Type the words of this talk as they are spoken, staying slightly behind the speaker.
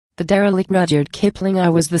the derelict Rudyard Kipling. I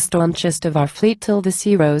was the staunchest of our fleet till the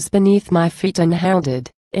sea rose beneath my feet and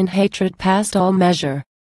hounded, in hatred past all measure.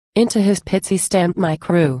 Into his pits he stamped my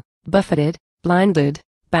crew, buffeted, blinded,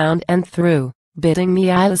 bound and threw, bidding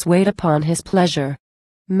me eyeless wait upon his pleasure.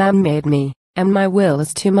 Man made me, and my will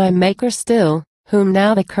is to my Maker still, whom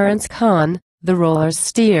now the currents con, the rollers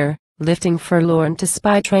steer, lifting forlorn to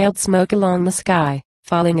spy trailed smoke along the sky,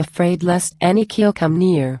 falling afraid lest any keel come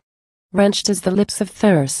near. Wrenched as the lips of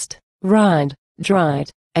thirst, rind, dried,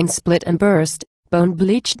 and split and burst, bone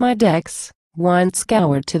bleached my decks, wine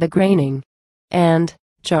scoured to the graining. And,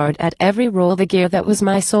 jarred at every roll the gear that was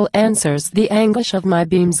my soul answers the anguish of my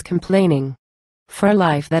beams complaining. For a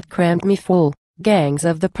life that crammed me full, gangs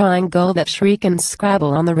of the prying gull that shriek and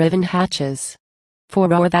scrabble on the riven hatches. For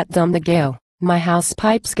roar that dumb the gale, my house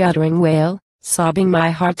pipes guttering wail, sobbing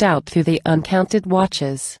my heart out through the uncounted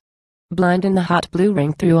watches. Blind in the hot blue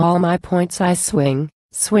ring through all my points I swing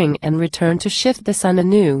and return to shift the sun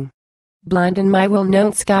anew. Blind in my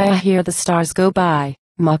well-known sky I hear the stars go by,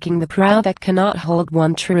 mocking the prow that cannot hold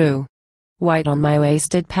one true. White on my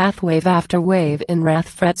wasted path wave after wave in wrath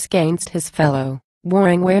frets gainst his fellow,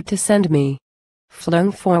 warring where to send me.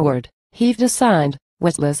 Flung forward, heaved aside,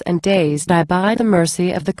 witless and dazed I by the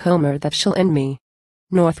mercy of the comber that shall end me.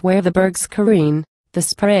 North where the bergs careen, the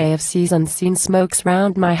spray of seas unseen smokes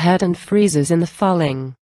round my head and freezes in the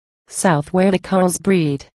falling. South where the corals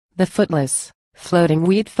breed, the footless, floating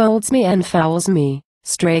weed folds me and fouls me,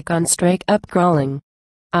 strake on strake upcrawling.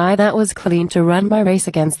 I that was clean to run my race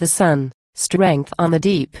against the sun, strength on the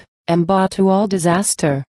deep, am bought to all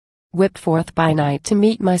disaster. Whipped forth by night to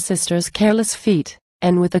meet my sister's careless feet,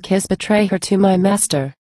 and with a kiss betray her to my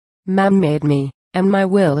master. Man made me, and my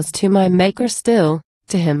will is to my Maker still,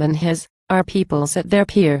 to him and his, our peoples at their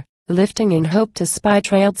pier, lifting in hope to spy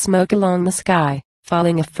trailed smoke along the sky,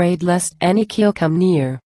 falling afraid lest any keel come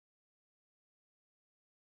near.